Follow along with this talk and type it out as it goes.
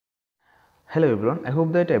Hello everyone, I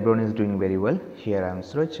hope that everyone is doing very well. Here I am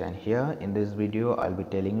Suraj, and here in this video I'll be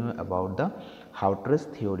telling you about the Hawtrey's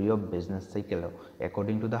theory of business cycle.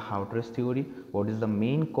 According to the Hawtrey's theory, what is the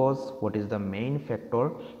main cause, what is the main factor,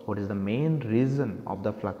 what is the main reason of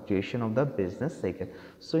the fluctuation of the business cycle.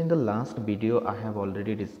 So in the last video I have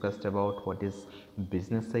already discussed about what is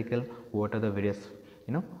business cycle, what are the various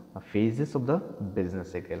phases of the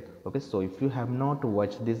business cycle. Okay, so if you have not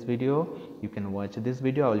watched this video, you can watch this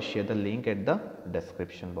video. I will share the link at the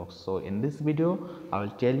description box. So in this video I will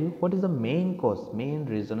tell you what is the main cause, main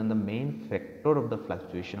reason and the main factor of the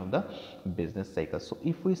fluctuation of the business cycle. So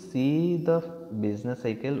if we see the business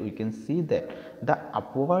cycle, we can see that the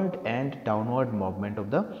upward and downward movement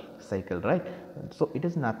of the cycle, right? So it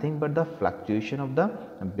is nothing but the fluctuation of the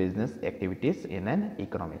business activities in an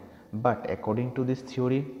economy. But according to this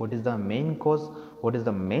theory, what is the main cause, what is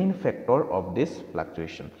the main factor of this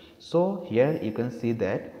fluctuation? So here you can see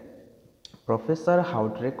that Professor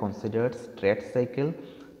Hawtrey considers trade cycle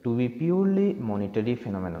to be purely monetary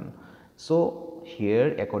phenomenon. So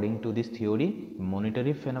here according to this theory,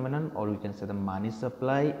 monetary phenomenon, or we can say the money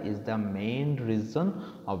supply, is the main reason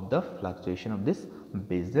of the fluctuation of this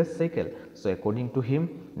business cycle. So according to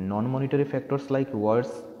him, non-monetary factors like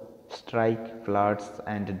wars, strike, floods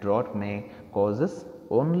and drought may causes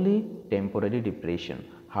only temporary depression.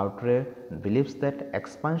 Hawtrey believes that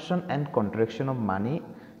expansion and contraction of money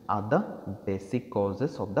are the basic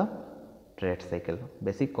causes of the trade cycle,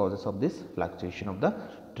 basic causes of this fluctuation of the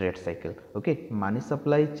trade cycle. Okay, money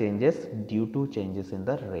supply changes due to changes in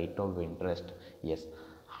the rate of interest. Yes,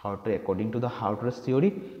 Hawtrey, according to the Hawtrey's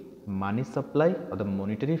theory, money supply or the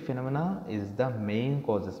monetary phenomena is the main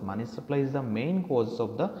causes. Money supply is the main cause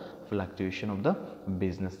of the fluctuation of the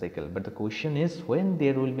business cycle. But the question is, when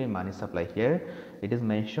there will be money supply? Here it is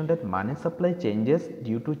mentioned that money supply changes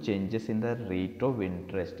due to changes in the rate of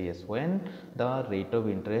interest. Yes, when the rate of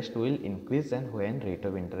interest will increase and when rate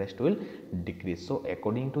of interest will decrease. So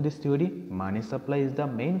according to this theory, money supply is the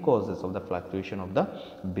main causes of the fluctuation of the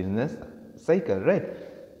business cycle, right?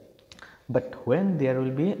 But when there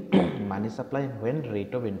will be money supply, when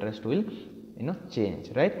rate of interest will change,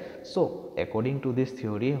 right? So according to this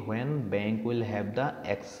theory, when bank will have the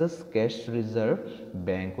excess cash reserve,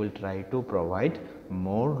 bank will try to provide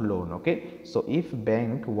more loan. Okay, so if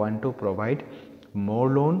bank want to provide more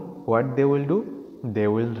loan, what they will do? They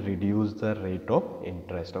will reduce the rate of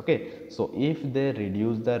interest. Okay, so if they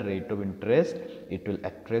reduce the rate of interest, it will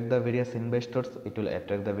attract the various investors, it will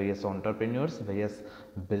attract the various entrepreneurs, various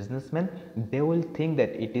businessmen. They will think that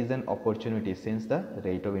it is an opportunity since the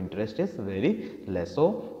rate of interest is very less,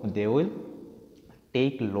 so they will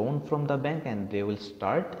take loan from the bank and they will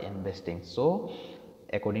start investing. So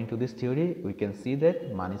according to this theory, we can see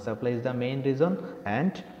that money supply is the main reason,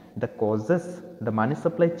 and the causes, the money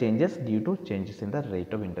supply changes due to changes in the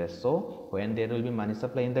rate of interest. So when there will be money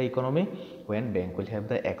supply in the economy, when bank will have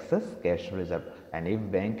the excess cash reserve, and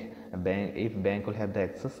if bank will have the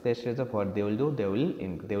excess cash reserve, what they will do?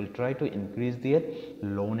 They will try to increase their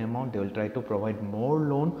loan amount, they will try to provide more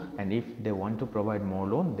loan, and if they want to provide more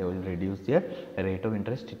loan, they will reduce their rate of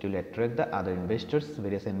interest. It will attract the other investors,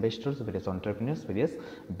 various entrepreneurs, various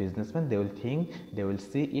businessmen. They will think, they will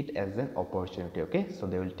see it as an opportunity. Okay, so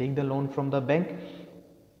they will take the loan from the bank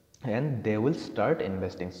and they will start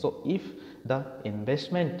investing. So if the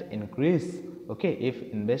investment increase, okay, if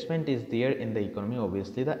investment is there in the economy,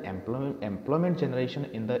 obviously the employment generation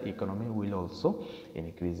in the economy will also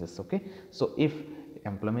increases. Okay, so if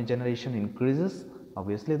employment generation increases,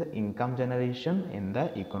 obviously the income generation in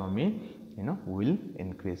the economy will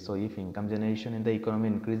increase. So if income generation in the economy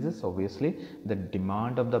increases, obviously the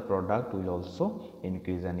demand of the product will also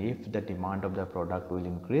increase, and if the demand of the product will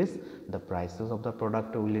increase, the prices of the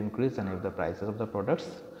product will increase, and if the prices of the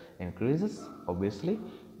products increases, obviously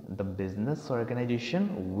the business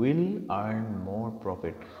organization will earn more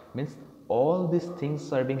profit. Means all these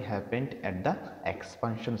things are being happened at the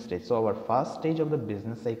expansion stage. So our first stage of the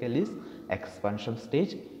business cycle is expansion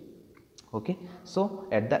stage. Okay, so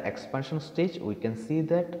at the expansion stage, we can see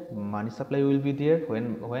that money supply will be there.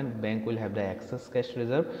 When bank will have the excess cash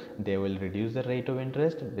reserve, they will reduce the rate of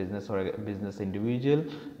interest. Business individual,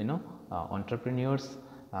 entrepreneurs,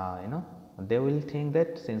 they will think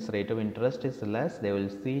that since rate of interest is less, they will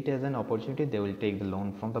see it as an opportunity. They will take the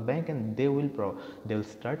loan from the bank and they will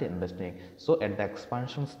start investing. So at the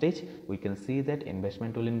expansion stage, we can see that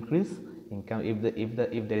investment will increase. Income,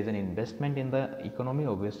 if there is an investment in the economy,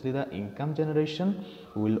 obviously the income generation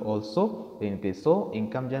will also increase. So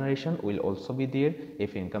income generation will also be there.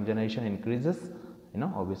 If income generation increases,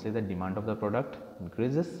 obviously the demand of the product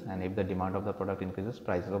increases, and if the demand of the product increases,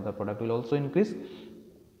 prices of the product will also increase.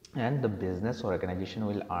 and the business or organization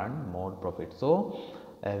will earn more profit. So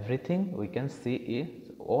everything we can see is,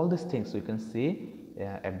 all these things we can see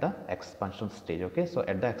at the expansion stage. Okay, so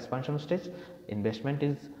at the expansion stage, investment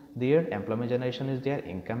is there, employment generation is there,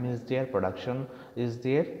 income is there, production is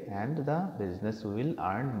there, and the business will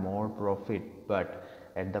earn more profit. But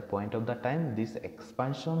at the point of the time this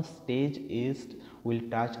expansion stage is will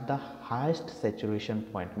touch the highest saturation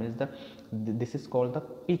point, means the this is called the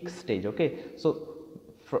peak stage. Okay, so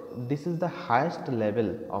this is the highest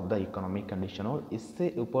level of the economic condition, और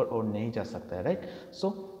इससे ऊपर और नहीं जा सकता है, right?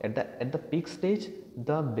 So at the peak stage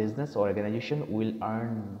the business organization will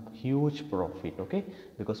earn huge profit. Okay,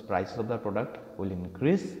 because prices of the product will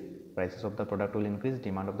increase,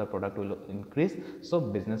 demand of the product will increase, so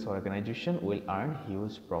business organization will earn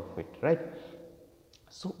huge profit, right?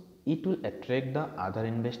 So it will attract the other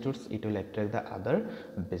investors, it will attract the other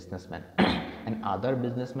businessmen and other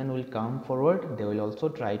businessmen will come forward, they will also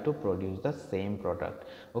try to produce the same product.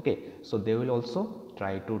 Okay, so they will also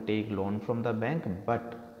try to take loan from the bank,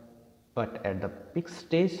 but at the peak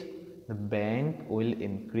stage the bank will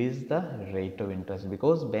increase the rate of interest,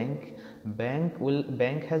 because bank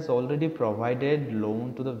has already provided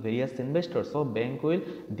loan to the various investors, so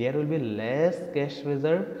there will be less cash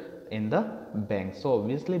reserve in the bank, so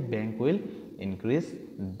obviously bank will increase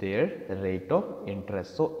their rate of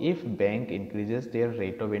interest. So if bank increases their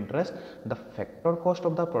rate of interest, the factor cost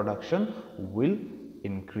of the production will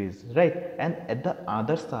increase, right? And at the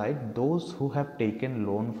other side, those who have taken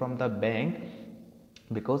loan from the bank,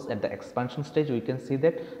 because at the expansion stage we can see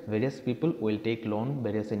that various people will take loan,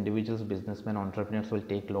 various individuals, businessmen, entrepreneurs will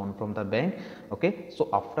take loan from the bank. Okay, so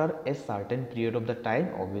after a certain period of the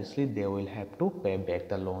time, obviously they will have to pay back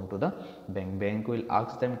the loan to the bank will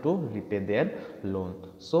ask them to repay their loan.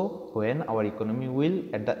 So when our economy will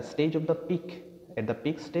at the stage of the peak, at the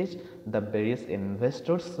peak stage, the various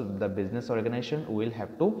investors, the business organization will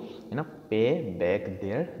have to pay back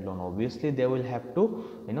their loan. Obviously they will have to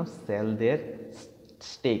sell their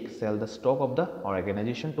stake, sell the stock of the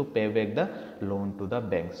organization to pay back the loan to the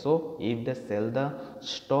bank. So if they sell the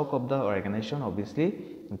stock of the organization, obviously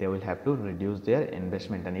they will have to reduce their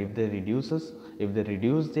investment, and if they reduce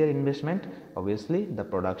their investment, obviously the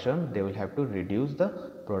production, they will have to reduce the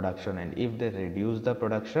production, and if they reduce the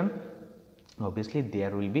production, obviously there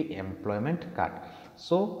will be employment cut.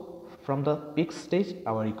 So from the peak stage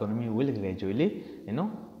our economy will gradually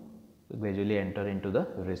enter into the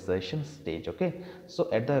recession stage. Okay, so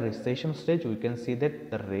at the recession stage we can see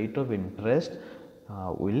that the rate of interest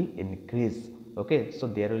will increase. Okay, so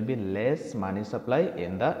there will be less money supply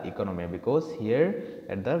in the economy, because here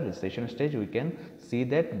at the recession stage we can see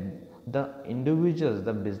that the individuals,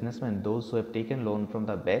 the businessmen, those who have taken loan from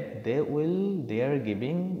the bank, they are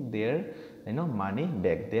giving their money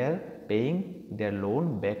back, they are paying their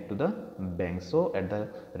loan back to the bank. So at the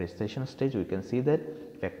recession stage we can see that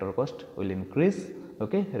factor cost will increase.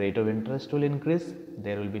 Okay, rate of interest will increase,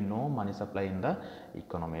 there will be no money supply in the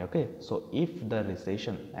economy. Okay, so if the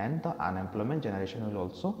recession, and the unemployment generation will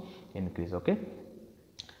also increase. Okay,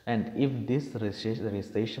 and if this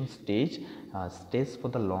recession stage stays for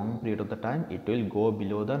the long period of the time, it will go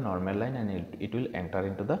below the normal line and it will enter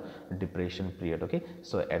into the depression period. Okay,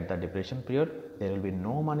 so at the depression period there will be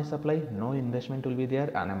no money supply, no investment will be there,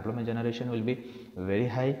 unemployment generation will be very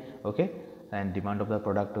high. Okay, and demand of the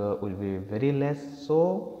product will be very less.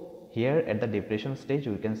 So here at the depression stage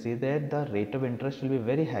we can see that the rate of interest will be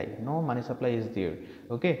very high, no money supply is there.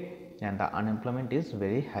 Okay, and the unemployment is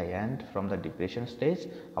very high, and from the depression stage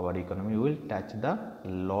our economy will touch the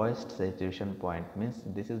lowest saturation point, means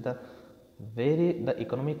this is the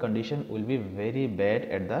economic condition will be very bad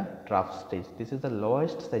at the trough stage. This is the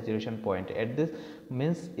lowest saturation point at this,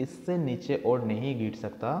 means इससे नीचे और नहीं गिर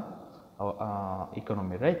सकता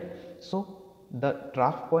economy, right? So the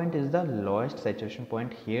trough point is the lowest saturation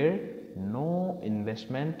point. Here no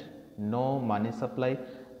investment, no money supply,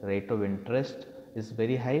 rate of interest is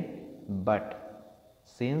very high. But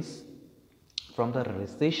since from the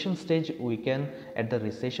recession stage we can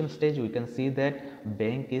see that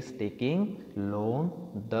bank is taking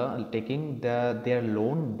their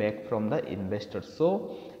loan back from the investors.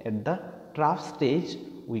 So at the trough stage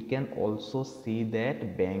we can also see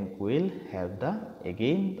that bank will have the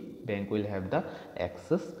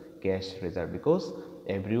excess cash reserve, because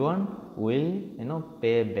everyone will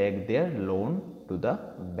pay back their loan to the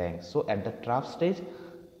bank. So at the trough stage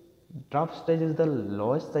is the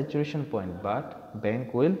lowest saturation point, but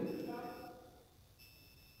bank will,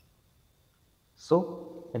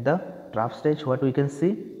 so at the trough stage what we can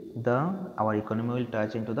see, our economy will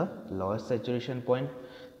touch into the lowest saturation point.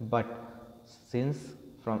 But since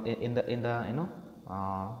from in the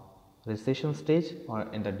recession stage or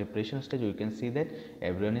in the depression stage, you can see that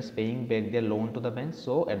everyone is paying back their loan to the bank.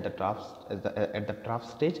 So at the trough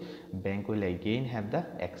stage, bank will again have the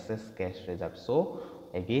excess cash reserve. So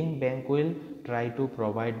again bank will try to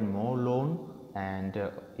provide more loan, and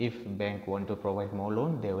if bank want to provide more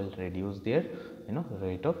loan, they will reduce their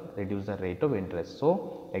reduce the rate of interest.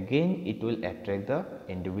 So again it will attract the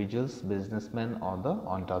individuals, businessmen or the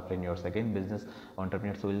entrepreneurs. Again business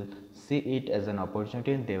entrepreneurs will see it as an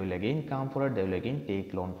opportunity, and they will again come forward, they will again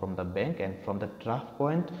take loan from the bank, and from the trough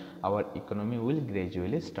point our economy will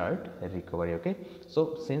gradually start recovery. Okay,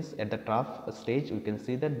 so since at the trough stage we can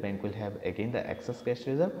see that bank will have again the excess cash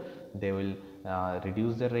reserve, they will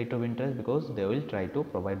reduce the rate of interest because they will try to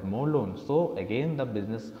provide more loans. So again the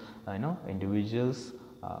business individuals,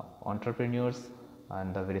 entrepreneurs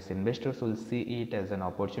and the various investors will see it as an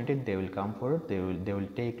opportunity. They will come forward, they will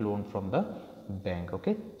take loan from the bank.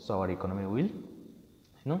 Okay, so our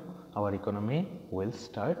economy will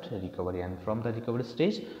start recovery, and from the recovery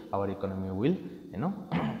stage our economy will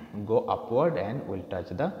go upward and will touch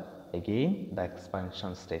the again the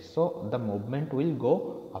expansion stage. So the movement will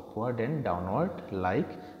go upward and downward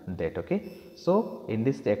like that. Okay, so in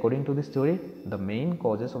this, according to this theory, the main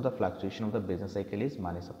causes of the fluctuation of the business cycle is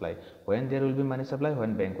money supply. When there will be money supply,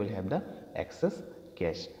 when bank will have the excess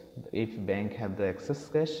cash. If bank have the excess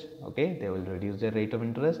cash, okay, they will reduce their rate of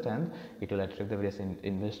interest and it will attract the various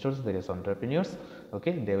investors, various entrepreneurs.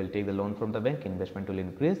 Okay, they will take the loan from the bank, investment will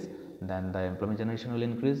increase, then the employment generation will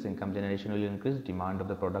increase, income generation will increase, demand of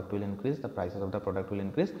the product will increase, the prices of the product will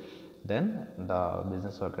increase, then the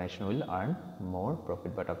business organization will earn more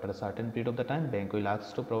profit. But after a certain period of the time, bank will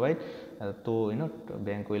ask to provide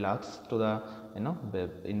bank will ask to the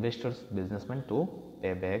investors, businessmen to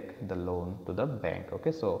pay back the loan to the bank.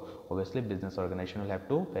 Okay, so obviously business organization will have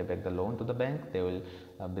to pay back the loan to the bank. They will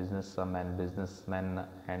businessmen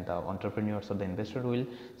and the entrepreneurs or the investor will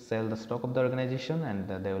sell the stock of the organization, and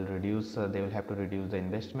they will reduce they will have to reduce the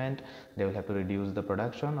investment, they will have to reduce the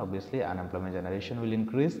production. Obviously unemployment generation will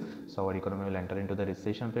increase, so our economy will enter into the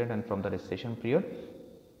recession period, and from the recession period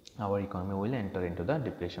our economy will enter into the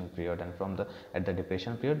depression period, and from the at the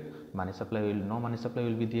depression period no money supply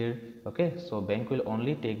will be there. Okay, so bank will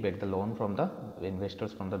only take back the loan from the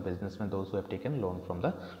investors, from the businessmen, those who have taken loan from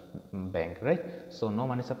the bank, right? So no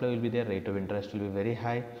money supply will be there, rate of interest will be very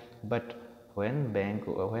high. But when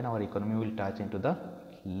our economy will touch into the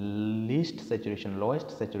lowest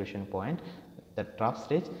saturation point, the trough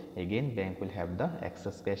stage, again bank will have the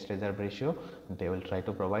excess cash reserve ratio, they will try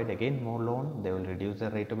to provide again more loan, they will reduce the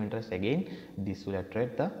rate of interest. Again this will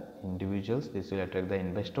attract the individuals, this will attract the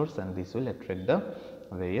investors, and this will attract the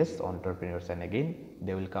various entrepreneurs, and again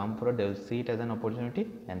they will come forward, they will see it as an opportunity,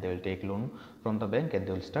 and they will take loan from the bank and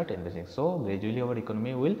they will start investing. So gradually our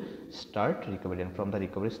economy will start recovery, and from the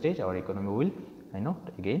recovery stage our economy will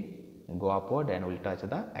again go upward and will touch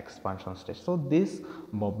the expansion stage. So this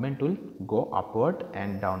movement will go upward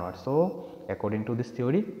and downward. So according to this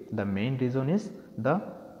theory, the main reason is the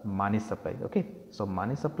money supply. Okay, so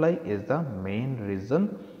money supply is the main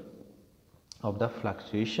reason of the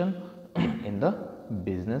fluctuation in the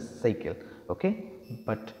business cycle. Okay,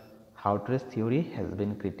 but Hawtrey's theory has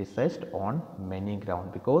been criticized on many grounds,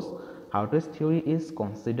 because Hawtrey's theory is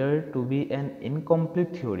considered to be an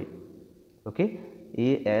incomplete theory. Okay,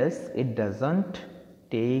 as it doesn't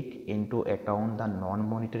take into account the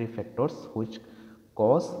non-monetary factors which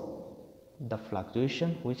cause the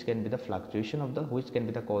fluctuation, which can be the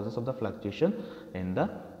causes of the fluctuation in the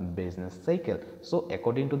business cycle. So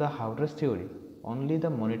according to the Hawtrey's theory, only the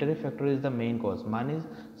monetary factor is the main cause. Money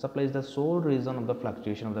supply is the sole reason of the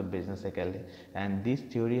fluctuation of the business cycle, and this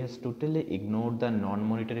theory has totally ignored the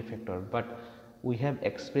non-monetary factor. But we have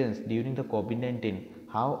experienced during the COVID-19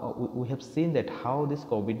 how we have seen that how this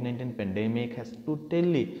COVID-19 pandemic has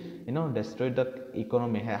totally destroyed the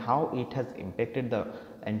economy, how it has impacted the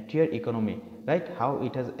entire economy, right? How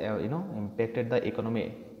it has impacted the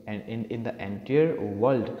economy and in the entire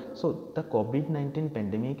world. So the COVID-19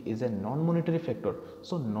 pandemic is a non-monetary factor.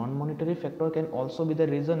 So non-monetary factor can also be the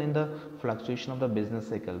reason in the fluctuation of the business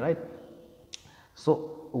cycle, right?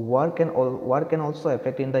 So war can also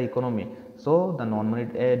affect in the economy. So the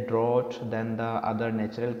non-monetary drought, then the other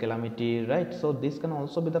natural calamity, right? So this can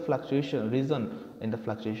also be the reason in the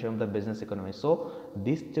fluctuation of the business economy. So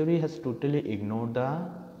this theory has totally ignored the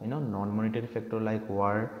non-monetary factor like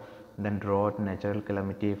war, then drought, natural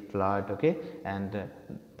calamity, flood. Okay, and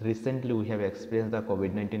recently we have experienced the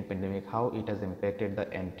COVID-19 pandemic, how it has impacted the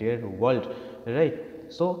entire world, right?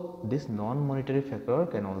 So this non-monetary factor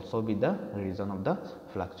can also be the reason of the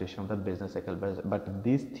fluctuation of the business cycle, but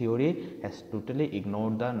this theory has totally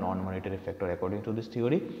ignored the non-monetary factor. According to this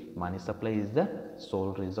theory, money supply is the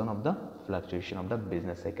sole reason of the fluctuation of the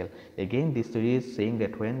business cycle. Again, this theory is saying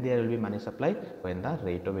that when there will be money supply, when the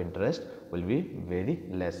rate of interest will be very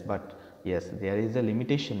less. But yes, there is a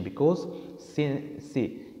limitation, because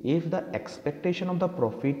see, if the expectation of the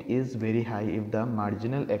profit is very high, if the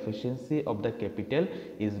marginal efficiency of the capital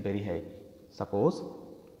is very high, suppose,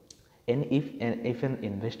 and if an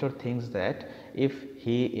investor thinks that if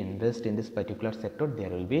he invests in this particular sector there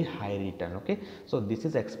will be high return, okay, so this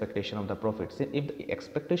is expectation of the profit. So if the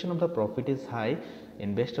expectation of the profit is high,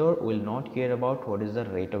 investor will not care about what is the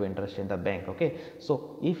rate of interest in the bank, okay.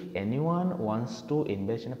 So if anyone wants to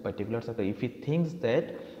invest in a particular sector, if he thinks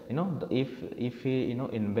that if he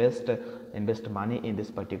invest money in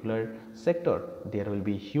this particular sector there will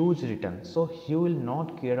be huge return, so he will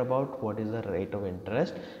not care about what is the rate of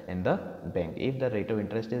interest in the bank. If the rate of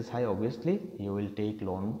interest is high, obviously he will take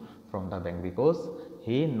loan from the bank, because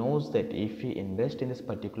he knows that if he invest in this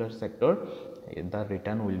particular sector the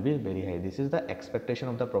return will be very high. This is the expectation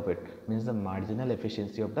of the profit, means the marginal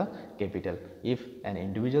efficiency of the capital. If an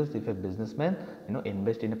individual, if a businessman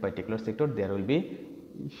invest in a particular sector, there will be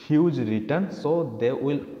huge return, so they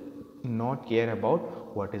will not care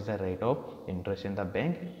about what is the rate of interest in the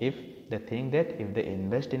bank. If they think that if they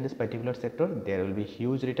invest in this particular sector there will be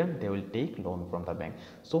huge return, they will take loan from the bank.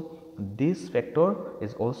 So this factor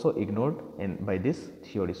is also ignored by this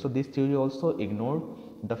theory. So this theory also ignored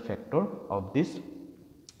the factor of this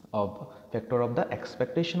factor of the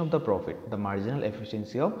expectation of the profit, the marginal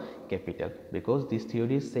efficiency of capital, because this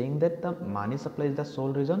theory is saying that the money supply is the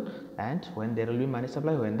sole reason, and when there will be money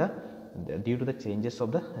supply, when due to the changes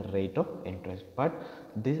of the rate of interest. But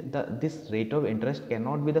this rate of interest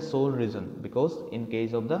cannot be the sole reason, because in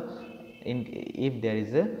case of if there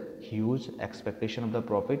is a huge expectation of the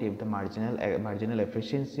profit, if the marginal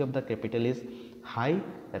efficiency of the capital is high,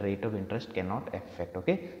 rate of interest cannot affect,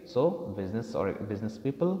 okay. So business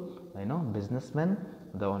people, businessmen,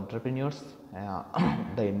 the entrepreneurs,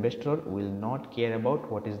 the investor will not care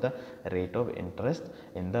about what is the rate of interest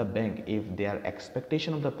in the bank if their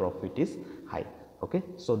expectation of the profit is high, okay.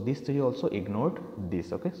 So this theory also ignored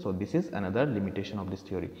this, okay. So this is another limitation of this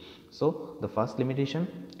theory. So the first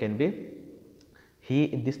limitation can be,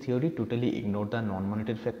 this theory totally ignored the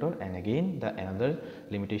non-monetary factor, and again the another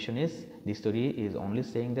limitation is this theory is only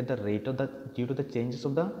saying that the rate of due to the changes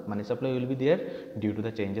of the money supply will be there due to the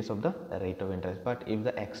changes of the rate of interest. But if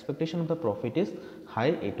the expectation of the profit is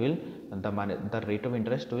high, it will the rate of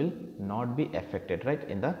interest will not be affected, right,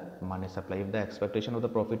 in the money supply. If the expectation of the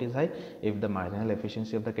profit is high, if the marginal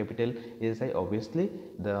efficiency of the capital is high, obviously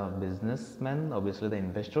the businessmen, obviously the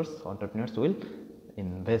investors, entrepreneurs will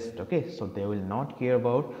invest, okay. So they will not care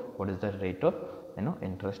about what is the rate of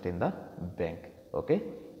interest in the bank, okay.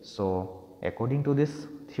 So according to this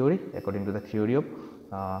theory, according to the theory of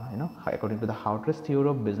according to the Hawtrey's theory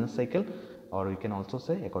of business cycle, or we can also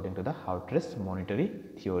say according to the Hawtrey's monetary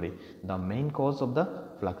theory, the main cause of the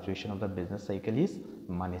fluctuation of the business cycle is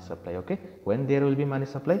money supply, okay. When there will be money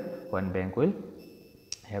supply, when bank will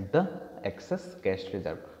have the excess cash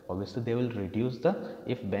reserve, obviously they will reduce the,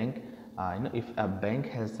 if a bank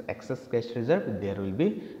has excess cash reserve, there will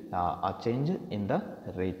be a change in the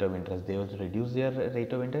rate of interest. They will reduce their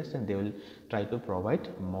rate of interest and they will try to provide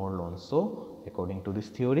more loans. So according to this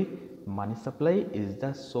theory, money supply is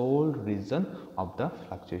the sole reason of the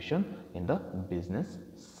fluctuation in the business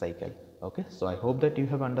cycle, okay. So I hope that you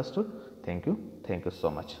have understood. Thank you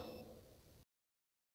so much.